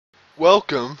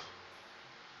Welcome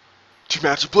to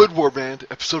Match of Blood Warband,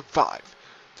 Episode 5,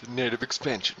 the Native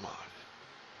Expansion mod.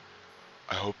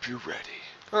 I hope you're ready.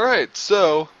 Alright,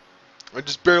 so, I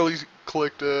just barely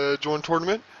clicked join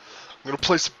tournament. I'm going to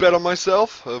place a bet on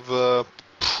myself of,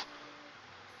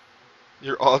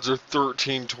 your odds are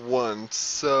 13 to 1,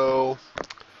 so,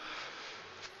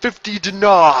 50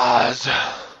 dinars.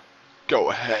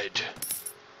 Go ahead.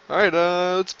 Alright,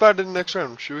 let's fight in the next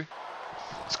round, shall we?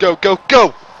 Let's go, go,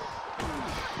 go!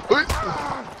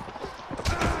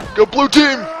 Go blue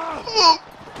team!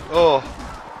 Oh.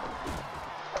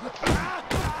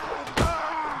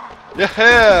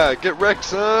 Yeah, get wrecked,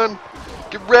 son.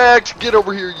 Get wrecked. Get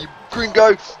over here, you green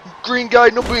guy. Green guy,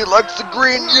 nobody likes the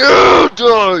green. You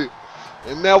die.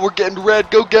 And now we're getting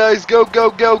red. Go, guys. Go, go,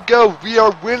 go, go. We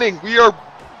are winning. We are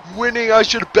winning. I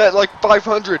should have bet like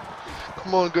 500.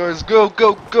 Come on, guys. Go,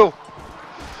 go, go.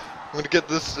 I'm gonna get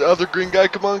this other green guy.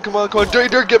 Come on, come on, come on. Don't you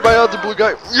dare get my other blue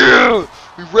guy. Yeah!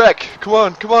 We wreck. Come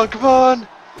on, come on, come on.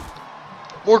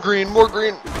 More green, more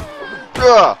green. Come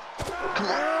on.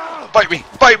 Fight me,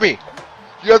 fight me.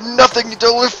 You have nothing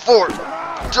to live for.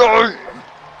 Die.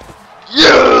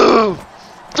 Yeah!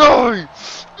 Die.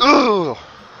 Ugh.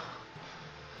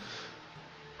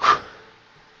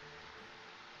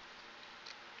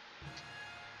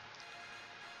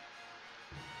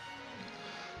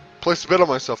 Place a bet on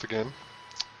myself again.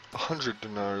 100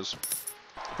 dinars.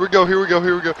 Here we go, here we go,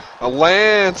 here we go. A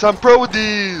lance, I'm pro with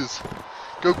these.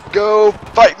 Go, go,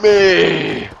 fight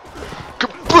me.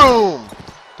 Kaboom!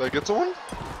 Did I get someone?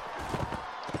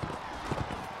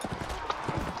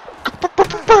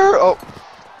 Oh.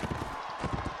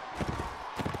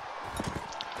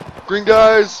 Green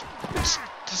guys, just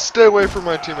stay away from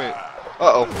my teammate.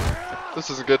 Uh-oh.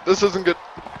 This isn't good, this isn't good.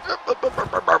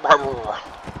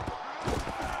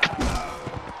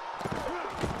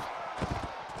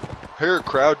 I hear a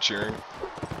crowd cheering.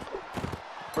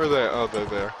 Where are they? Oh, they're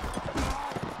there.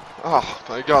 Oh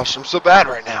my gosh, I'm so bad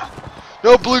right now.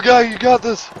 No, blue guy, you got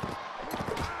this.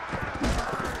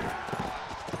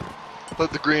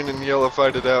 Let the green and yellow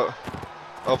fight it out.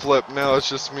 I'll flip. Now it's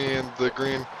just me and the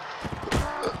green.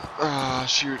 Ah,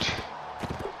 shoot.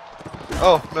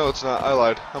 Oh, no, it's not. I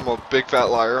lied. I'm a big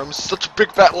fat liar. I'm such a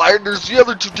big fat liar. There's the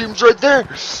other two teams right there.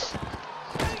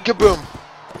 Kaboom.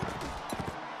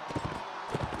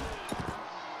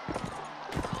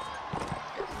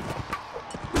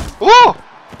 Oh!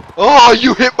 Oh,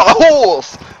 you hit my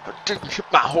horse! How dare you hit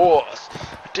my horse?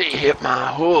 How dare you hit my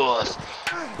horse?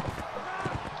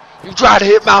 You try to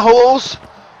hit my horse?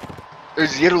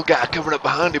 There's a yellow guy coming up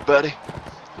behind you, buddy.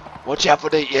 Watch out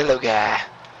for that yellow guy.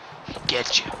 He'll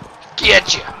get you.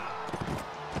 Get you!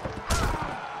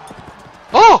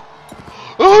 Oh!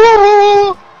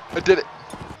 Oh! I did it.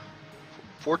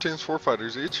 4 teams, 4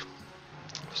 fighters each.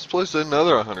 Just placed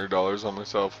another $100 on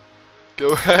myself.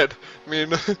 Go ahead. I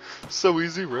mean, so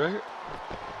easy, right?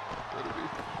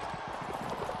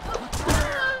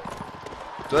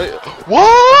 Did I?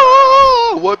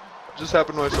 Whoa! What just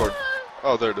happened to my sword?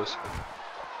 Oh, there it is.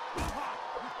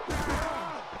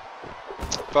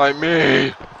 Fight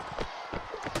me!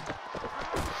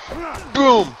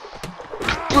 Boom!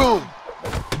 Boom!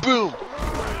 Boom!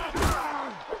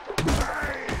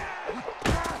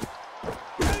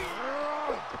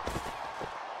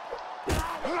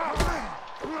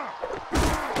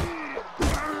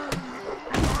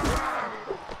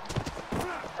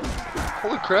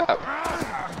 Holy crap.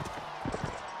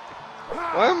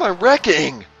 Why am I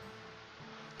wrecking?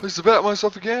 Place to bet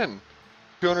myself again.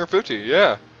 250,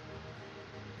 yeah.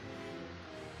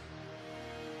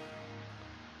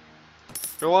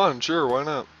 Go on, sure, why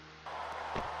not?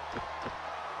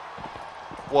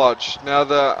 Watch, now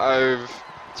that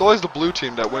it's always the blue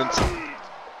team that wins.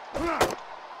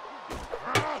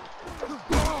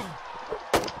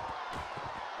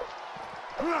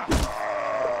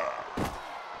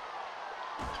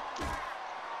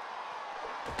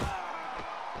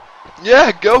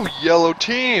 Yeah, go yellow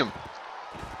team!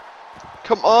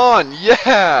 Come on,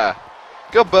 yeah!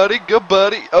 Go buddy, go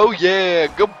buddy! Oh yeah,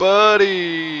 go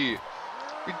buddy!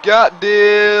 We got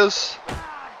this!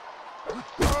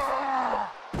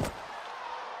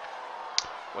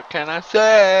 What can I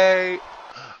say?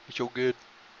 It's so good.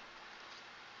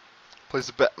 Place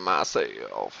a bet on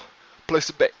myself. Place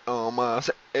a bet on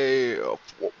myself.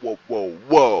 Whoa, whoa, whoa,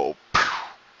 whoa.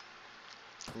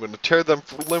 I'm gonna tear them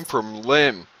limb from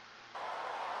limb.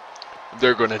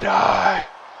 They're gonna die.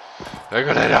 They're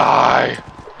gonna die.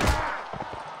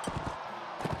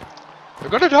 They're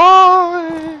gonna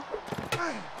die.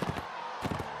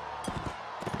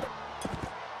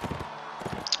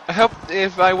 I hope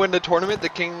if I win the tournament, the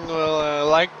queen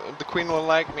will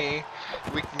like me.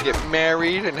 We can get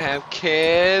married and have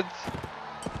kids.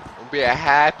 We'll be a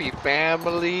happy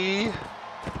family.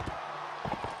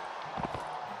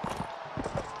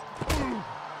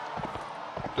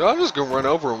 Dude, I'm just gonna run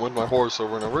over and win my horse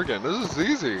over and over again. This is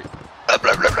easy.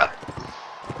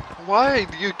 Why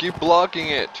do you keep blocking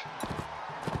it?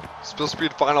 It's supposed to be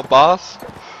the final boss?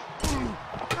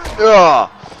 Ugh!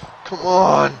 Come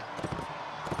on!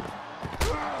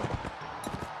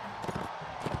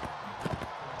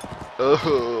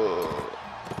 Ugh.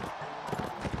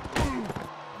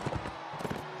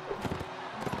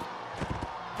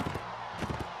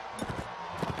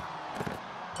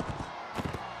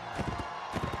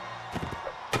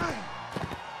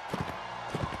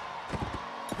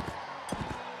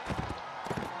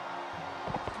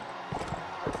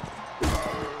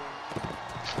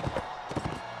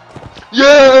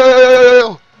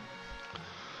 Yeah!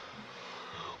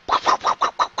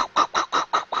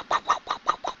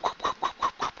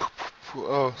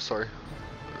 Oh, sorry.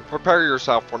 Prepare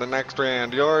yourself for the next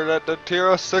round. You're at the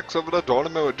tier 6 of the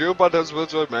tournament with 2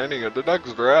 participants remaining. In the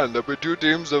next round, there'll be 2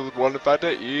 teams with 1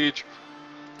 fighter each.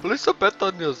 Place a bet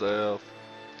on yourself.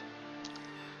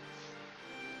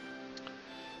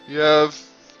 Yeah,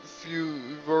 if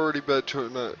you've already bet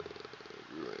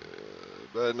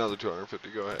bet another 250.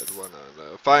 Go ahead. Why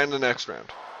not? Fight in the next round.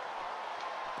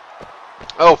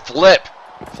 Oh, flip!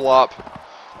 Flop.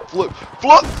 Flip.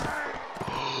 Flop!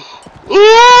 Ooh!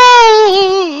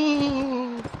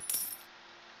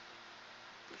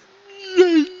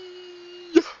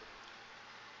 Yay!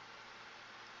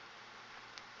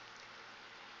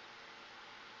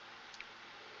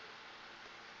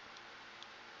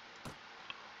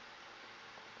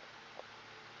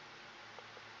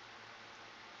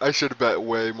 I should have bet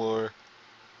way more.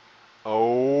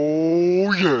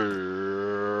 Oh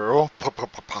yeah! Pow pow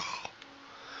pow pow!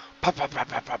 Pow pow pow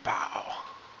pow pow pow!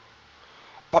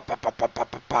 Pow pow pow pow pow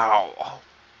pow pow!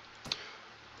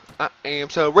 I am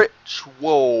so rich.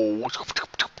 Whoa!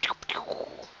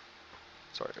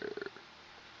 Sorry.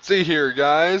 See here,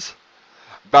 guys.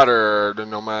 Better than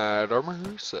nomad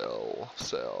armor. Sell,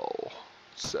 sell,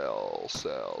 sell,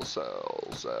 sell, sell,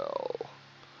 sell,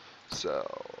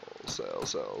 sell, sell,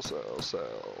 sell, sell,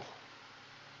 sell,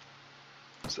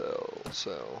 sell,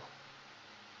 sell.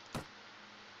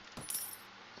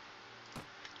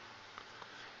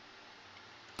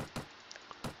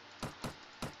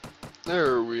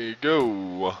 There we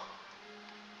go.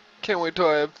 Can't wait till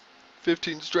I have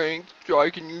 15 strength so I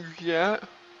can use that.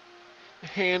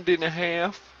 Hand and a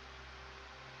half.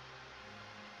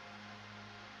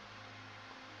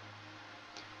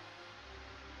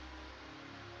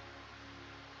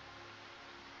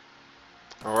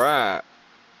 Alright.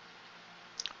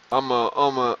 Let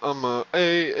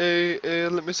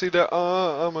me see that,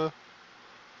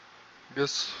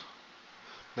 guess,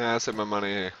 nah, I save my money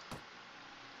here.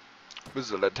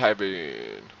 Visit a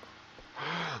tavern.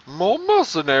 More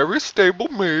mercenary, stable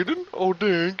maiden. Oh,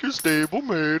 thank you, stable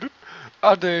maiden.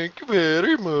 I thank you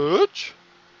very much.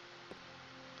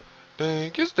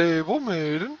 Thank you, stable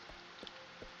maiden.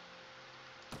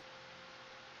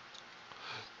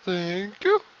 Thank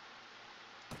you.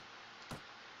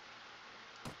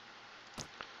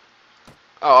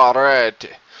 Alright,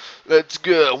 let's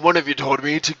go. One of you told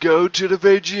me to go to the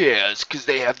VGS because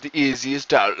they have the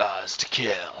easiest outlaws to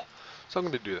kill. So I'm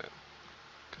going to do that.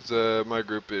 Because my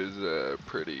group is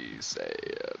pretty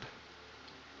sad.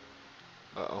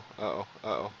 Uh-oh, uh-oh,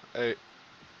 uh-oh. Hey.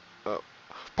 Oh.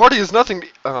 Party is nothing to...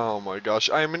 Oh my gosh,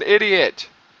 I am an idiot.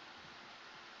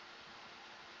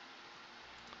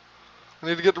 I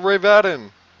need to get to Ray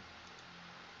Vadin.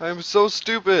 I am so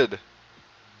stupid.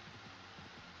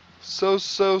 So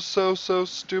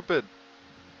stupid.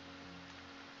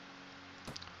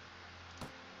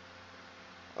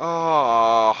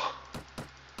 Ah.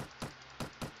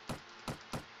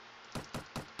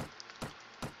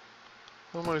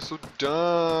 How am I so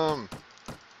dumb?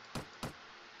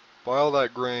 Buy all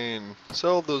that grain.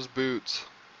 Sell those boots.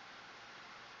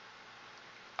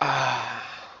 Ah.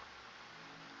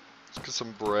 Let's get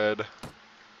some bread.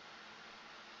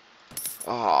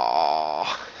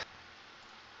 Ah.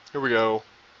 Here we go.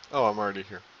 Oh, I'm already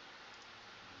here.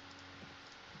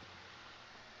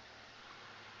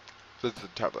 Visit the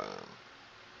tavern.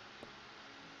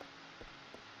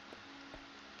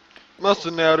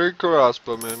 Mercenary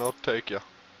crossbowman, I'll take ya.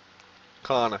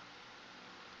 Kinda.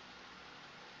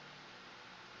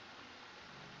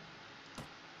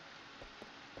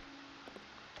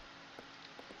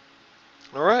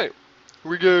 Alright.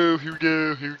 Here we go, here we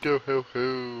go, here we go, ho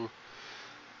ho.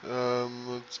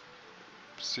 Let's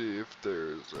see if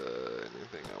there's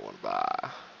anything I want to buy.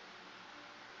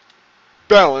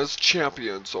 Balance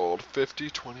champion sold 50,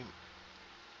 20.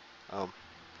 Hand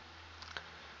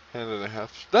and a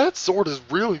half. That sword is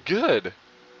really good.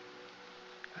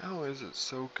 How is it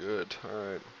so good?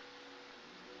 Alright.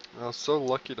 I was so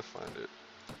lucky to find it.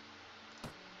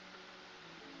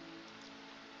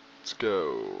 Let's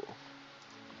go.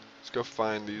 Let's go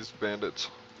find these bandits.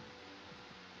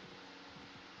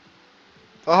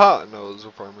 Aha! No, those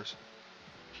are farmers.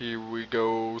 Here we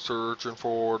go searching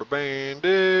for the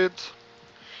bandits.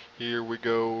 Here we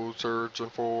go searching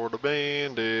for the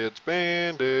bandits.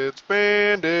 Bandits,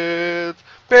 bandits,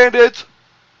 bandits!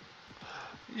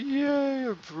 Yay,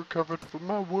 I've recovered from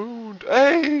my wound.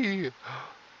 Hey!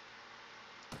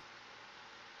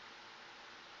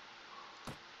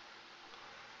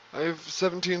 I have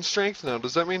 17 strength now.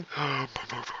 Does that mean I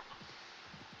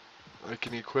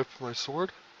can equip my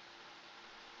sword?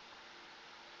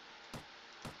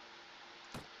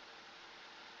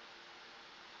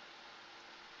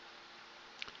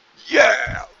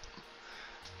 Yeah!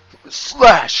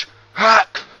 Slash!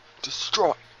 Hack!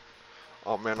 Destroy!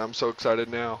 Oh man, I'm so excited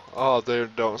now. Oh, they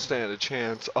don't stand a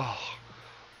chance. Oh,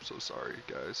 I'm so sorry,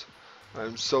 guys.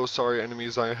 I'm so sorry,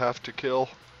 enemies I have to kill.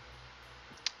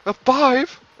 A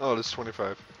 5? Oh, this is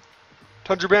 25.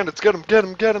 Tundra bandits, get him, get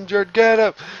him, get him, Jared, get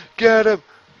him, get him,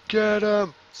 get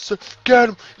him, get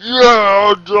him.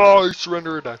 Yeah, die,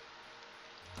 surrender or die.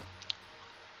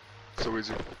 So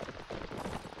easy.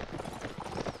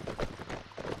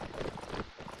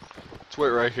 Let's wait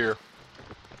right here.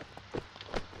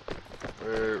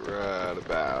 Wait right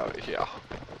about here.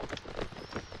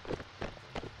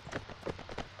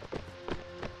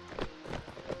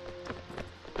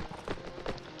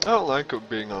 I don't like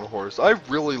being on a horse. I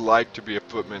really like to be a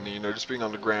footman, you know, just being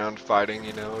on the ground fighting,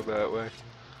 you know, that way.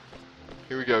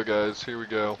 Here we go, guys. Here we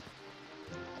go.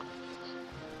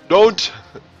 Don't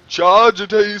charge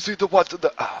until you see the whites of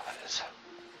the eyes.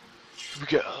 Here we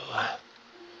go.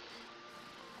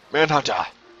 Manhunter,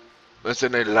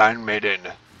 listen, a line maiden.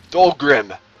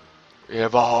 Thorgrim, we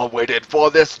have all waited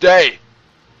for this day.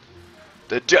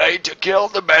 The day to kill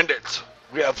the bandits.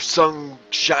 We have sung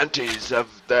shanties of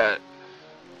that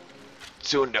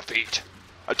soon defeat.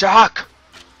 Attack!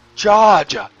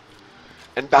 Charge!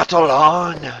 And battle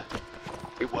on!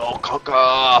 We will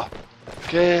conquer!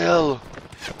 Kill!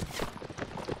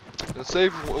 Now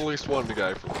save at least one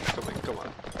guy from coming, come on.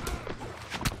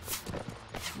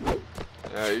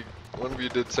 Yeah, one of you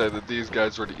did say that these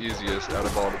guys were the easiest out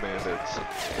of all the bandits.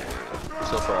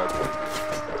 So proud.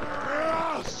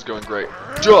 This is going great.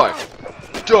 Die!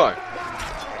 Die!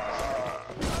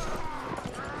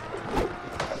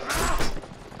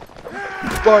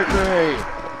 Fight me!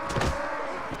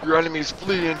 Your enemies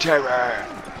flee in terror!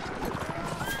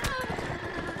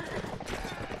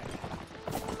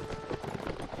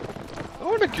 I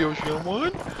wanna kill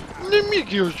someone! Let me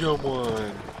kill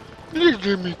someone! Please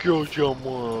let me kill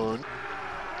someone!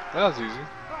 That was easy.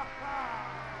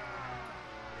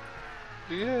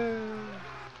 Yeah!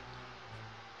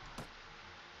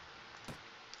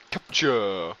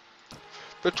 Capture!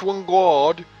 That's one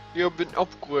guard. You have been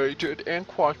upgraded and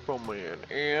crossbowman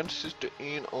and sister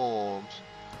in arms.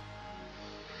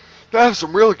 I have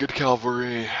some really good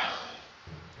cavalry.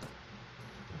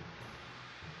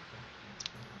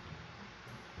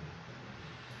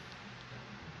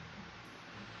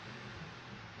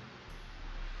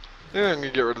 Yeah, I'm gonna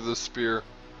get rid of this spear.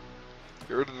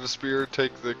 Get rid of the spear,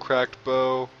 take the cracked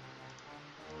bow.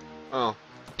 Oh,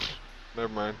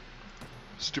 never mind.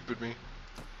 Stupid me.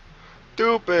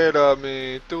 Stupid of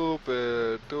me.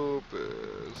 Stupid. Stupid.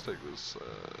 Let's take this.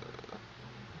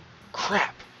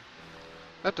 Crap!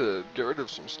 I have to get rid of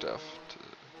some stuff.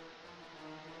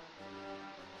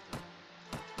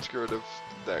 Let's get rid of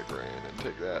that grain and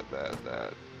take that.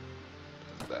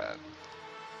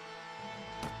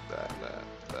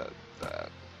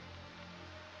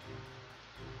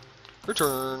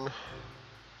 Return.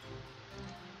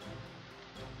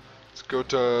 Let's go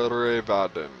to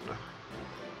Revaden.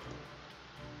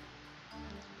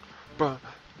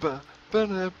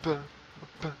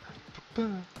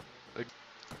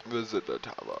 Visit the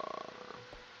tower.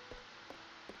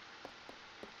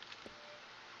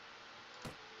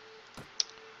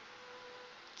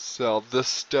 Sell this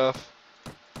stuff.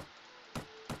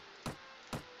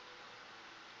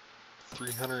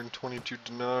 322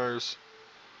 dinars.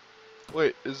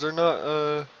 Wait, is there not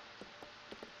a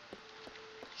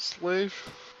slave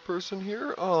person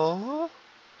here? Aww.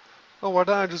 Oh, why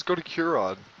didn't I just go to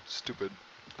Kurod? Stupid.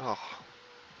 Oh,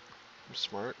 I'm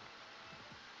smart.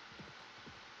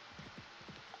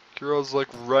 Kurod's like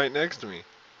right next to me.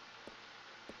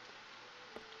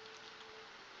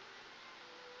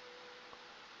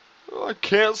 Oh,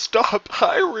 can't stop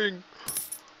hiring.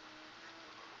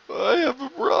 I have a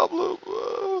problem.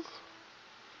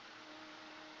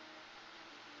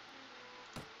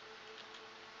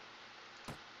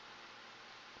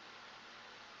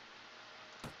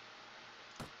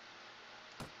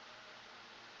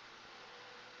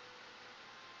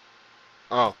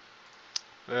 Oh,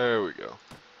 there we go.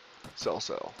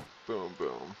 Sell. Boom,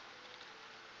 boom.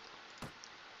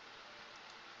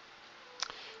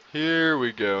 Here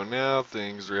we go. Now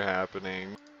things are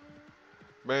happening.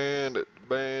 Bandits.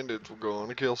 We're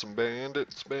gonna kill some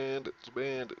bandits. Bandits.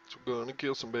 We're gonna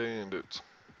kill some bandits.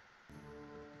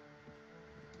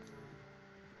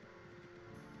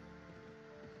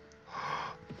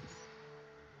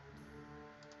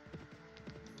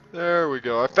 There we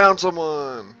go. I found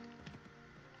someone.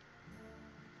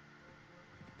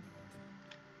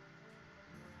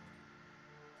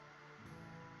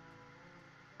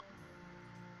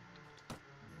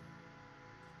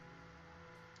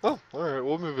 Oh, alright,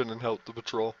 we'll move in and help the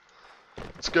patrol.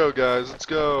 Let's go, guys, let's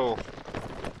go.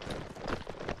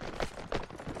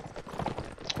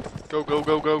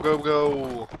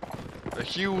 Go. A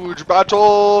huge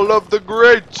battle of the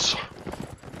greats.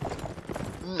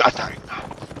 Nothing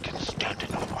can stand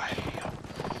in our way.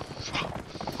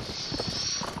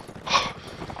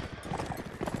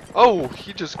 Oh,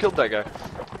 he just killed that guy.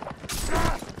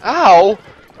 Ow!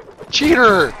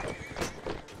 Cheater!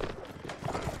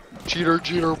 Cheater,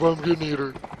 pumpkin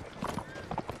eater.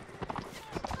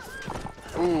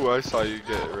 Ooh, I saw you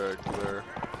get wrecked there.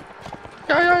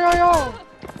 Yo!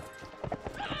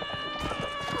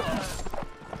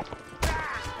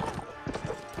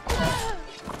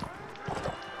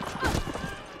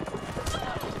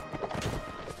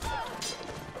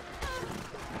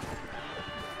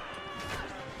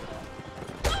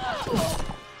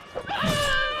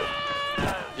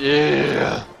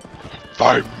 Yeah!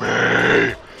 Fight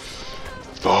me!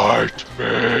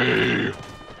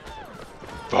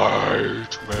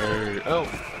 Oh.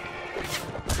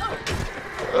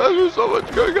 There's so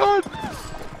much going on!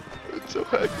 It's so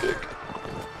hectic.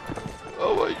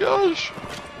 Oh my gosh!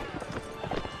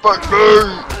 Fight me!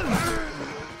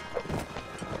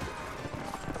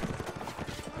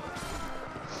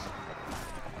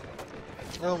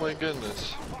 Oh my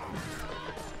goodness.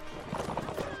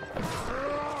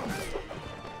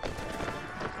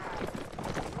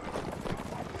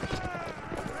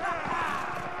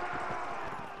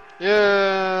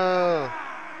 Yeah!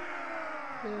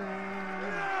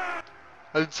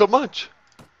 I did so much.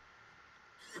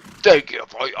 Thank you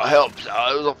for your help, sir.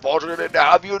 It was fortunate to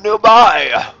have you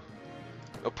nearby.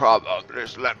 No problem.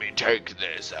 Just let me take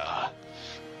this,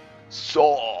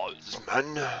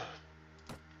 swordsman. Let's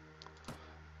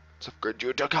upgrade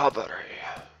you to cavalry.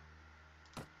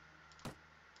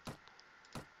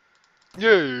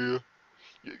 Yeah.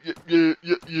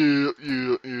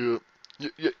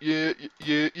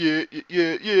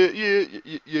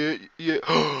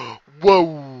 Yeah.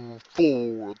 Whoa,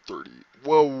 430.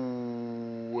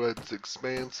 Whoa, that's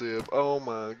expensive. Oh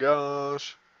my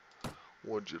gosh.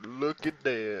 Would you look at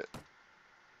that?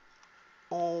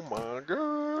 Oh my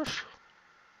gosh.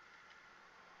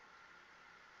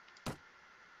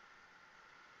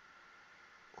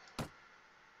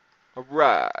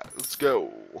 Alright, let's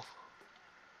go.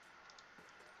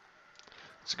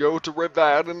 Let's go to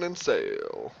Revaden and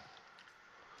sail.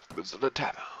 Visit a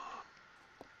tavern.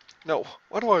 No,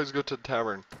 why do I always go to the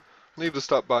tavern? I need to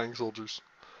stop buying soldiers.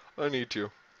 I need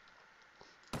to.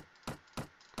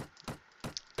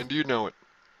 And do you know it?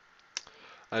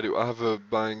 I do. I have a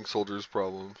buying soldiers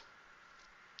problem.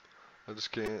 I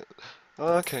just can't.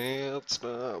 I can't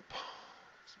stop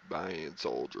buying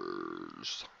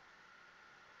soldiers.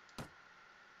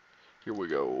 Here we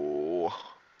go.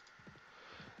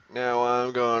 Now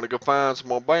I'm gonna go find some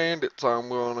more bandits. I'm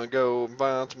gonna go and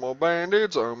find some more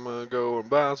bandits. I'm gonna go and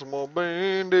buy some more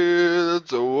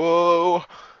bandits. Oh,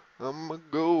 I'm gonna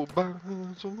go buy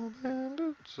some more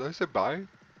bandits. Did I say buy?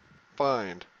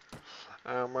 Find.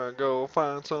 I'm gonna go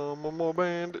find some more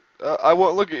bandits. I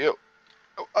won't look at you.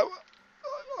 I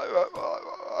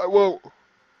won't.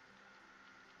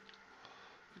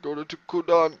 Go to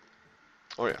Kudan.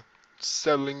 Oh yeah.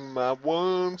 Selling my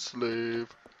one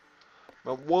slave.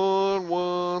 My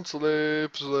one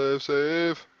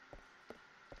slave.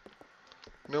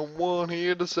 No one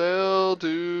here to sell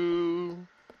to.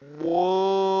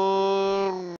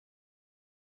 One.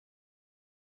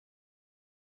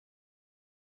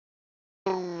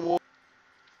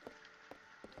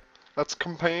 That's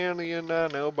companion, I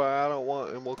know, but I don't want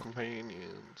any more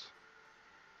companions.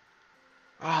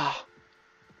 Ah.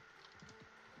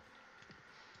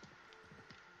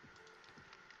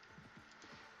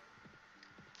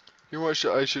 You know what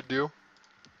I should do?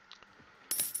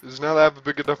 Is now that I have a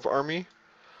big enough army,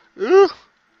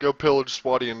 go pillage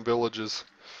Swadian villages.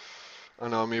 I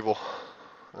know I'm evil.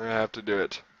 I have to do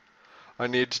it. I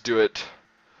need to do it.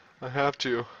 I have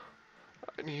to.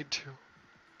 I need to.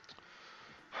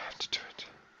 I have to do it.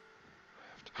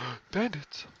 I have to.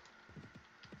 Bandits!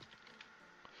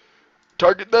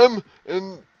 Target them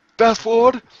and fast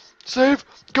forward. Save.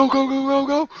 Go, go, go, go,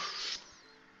 go.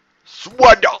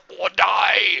 Swada or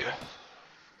die.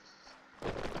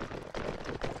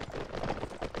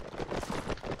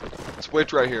 Let's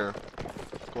wait right here.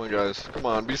 Come on, guys. Come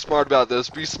on. Be smart about this.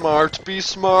 Be smart. Be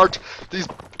smart. These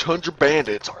tundra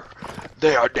bandits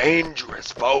they are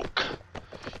dangerous folk.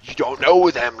 You don't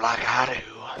know them like I do.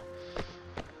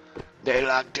 They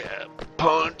like to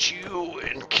punch you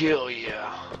and kill you.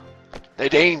 They're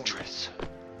dangerous.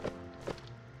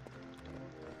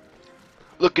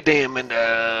 Look at them in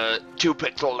the 2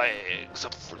 pixel legs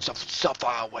so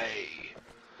far away.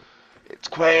 It's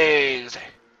crazy.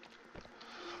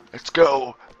 Let's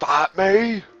go. Fight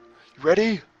me. You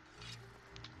ready?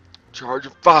 Charge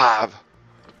of 5,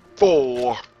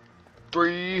 4,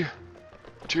 3,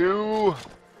 2,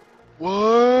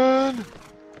 1.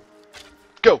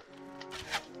 Go.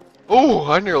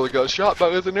 Oh, I nearly got shot by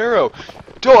with an arrow.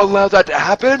 Don't allow that to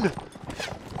happen.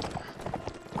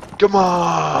 Come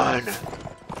on.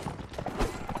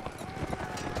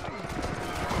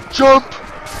 Jump.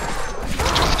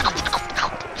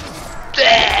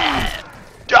 Die.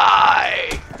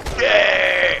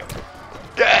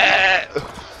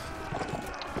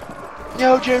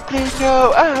 No, Jay, please,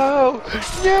 no. Oh,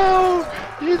 no.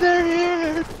 They're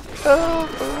here. Oh.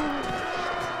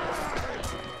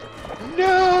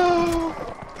 No.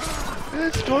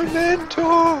 It's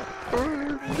Tormentor.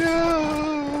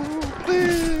 No.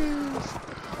 Please.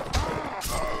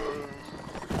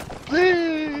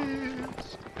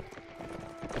 Please.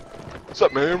 What's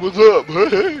up, man? What's up?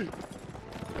 Hey.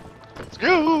 Let's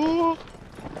go.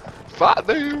 Fight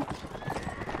them.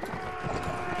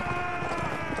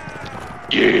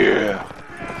 Yeah!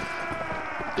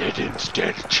 They didn't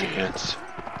stand a chance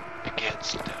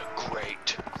against the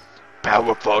great,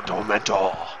 powerful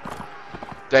Tormentor.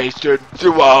 They stood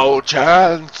through all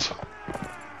chance.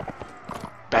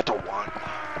 Battle 1.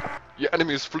 Your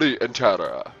enemies flee in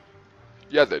terror.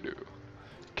 Yeah, they do.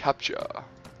 Capture.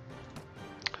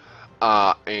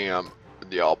 I am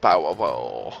the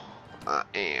all-powerful. I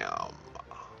am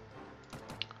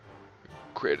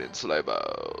creating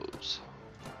slavos.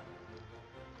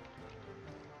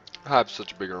 I have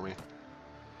such a big army.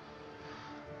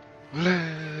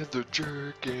 Leather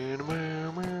jerkin.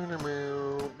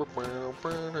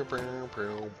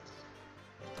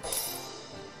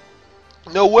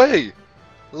 No way!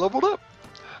 Leveled up.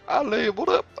 I leveled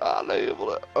up. I leveled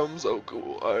up. I'm so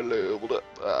cool. I leveled up.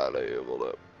 I leveled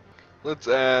up. Let's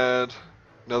add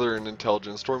another in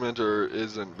intelligence. Tormentor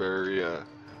isn't very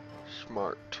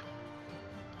smart.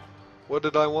 What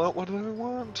did I want? What did I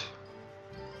want?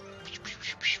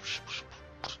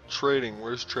 Trading.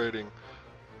 Where's trading?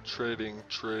 Trading.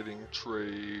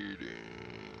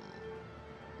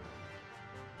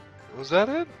 Was that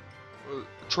it?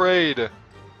 Trade.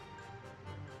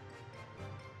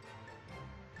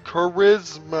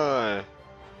 Charisma.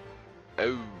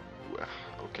 Oh.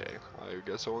 Okay. I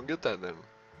guess I won't get that then.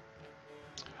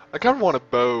 I kind of want a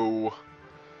bow.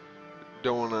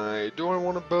 Don't I? Do I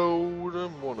want a bow? I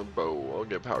don't want a bow. I'll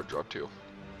get power drop too.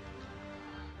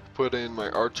 Put in my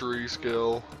archery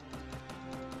skill.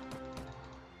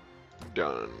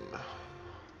 Done.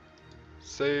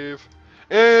 Save.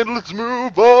 And let's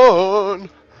move on.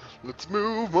 Let's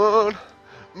move on.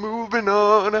 Moving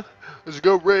on. Let's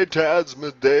go raid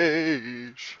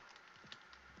Tasmadesh.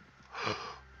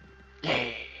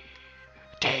 Yeah.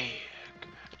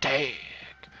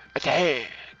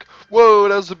 Attack. Whoa,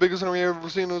 that was the biggest army I've ever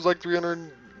seen. It was like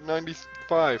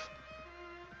 395.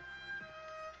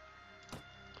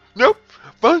 Nope.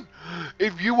 Fun.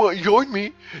 If you want to join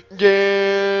me,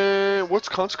 yeah. What's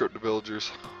conscript to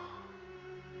villagers?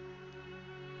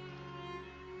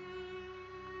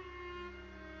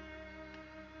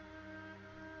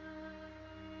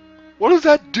 What does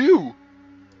that do?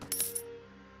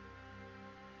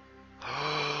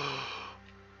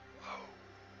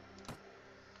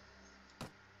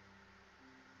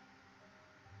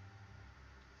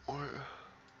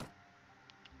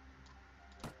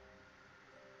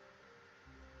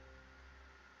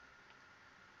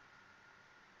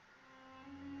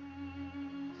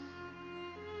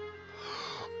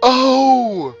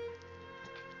 Oh!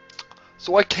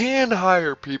 So I can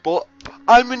hire people.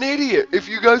 I'm an idiot. If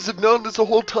you guys have known this the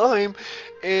whole time,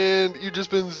 and you've just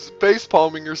been face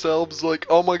palming yourselves like,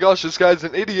 oh my gosh, this guy's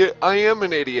an idiot. I am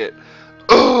an idiot.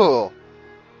 Ugh.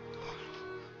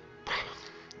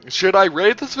 Should I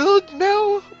raid this village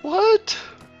now? What?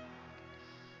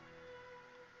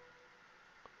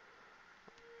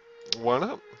 Why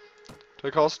not? Do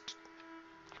I cost?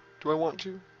 Do I want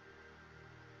to?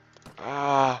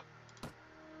 Ah.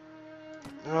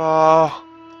 Ah.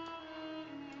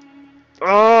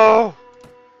 Oh.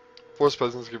 Force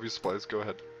peasants give you supplies. Go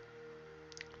ahead.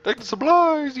 Take the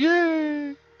supplies.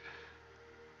 Yay.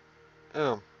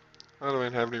 Oh. I don't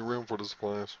even have any room for the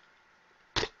supplies.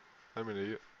 I'm an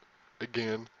idiot.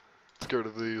 Again. Let's get rid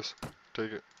of these.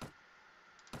 Take it.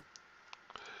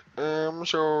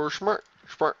 So smart.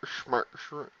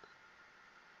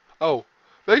 Oh.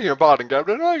 Thank you, Bot and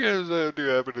Captain. I guess I do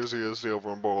happen to see a steal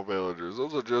from poor villagers.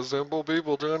 Those are just simple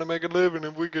people trying to make a living,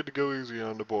 and we get to go easy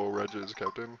on the poor wretches,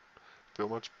 Captain. Feel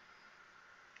much?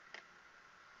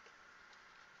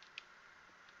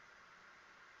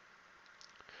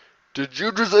 Did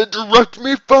you just interrupt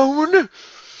me, phone?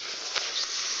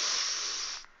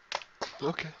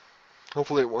 Okay.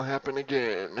 Hopefully it won't happen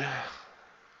again.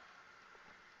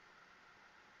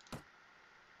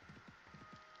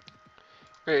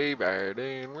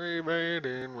 Rebadin,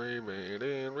 rebadin,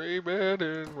 rebadin,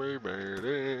 rebadin,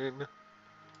 rebadin.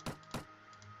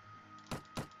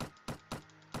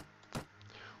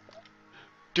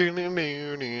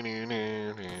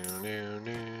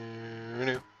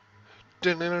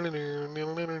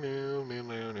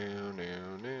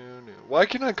 Why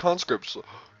can I conscripts?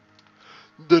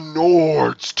 The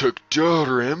Nords took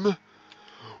Durham.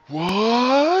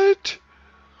 What?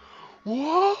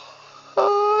 What?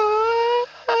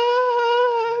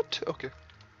 Okay.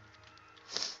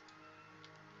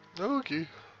 Okay.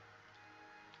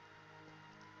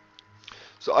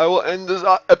 So I will end this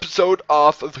episode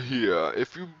off of here.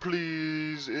 If you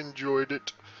please enjoyed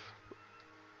it,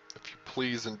 if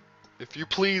you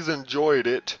please enjoyed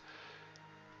it,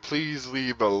 please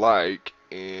leave a like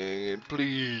and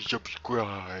please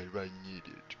subscribe. I need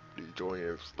it. Please, only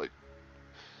have like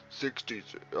 60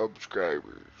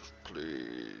 subscribers,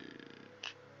 please.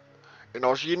 And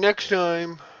I'll see you next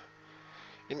time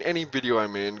in any video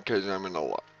I'm in, because I'm in a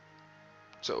lot.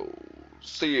 So,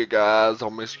 see you guys.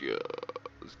 I'll miss you.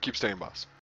 Keep staying, boss.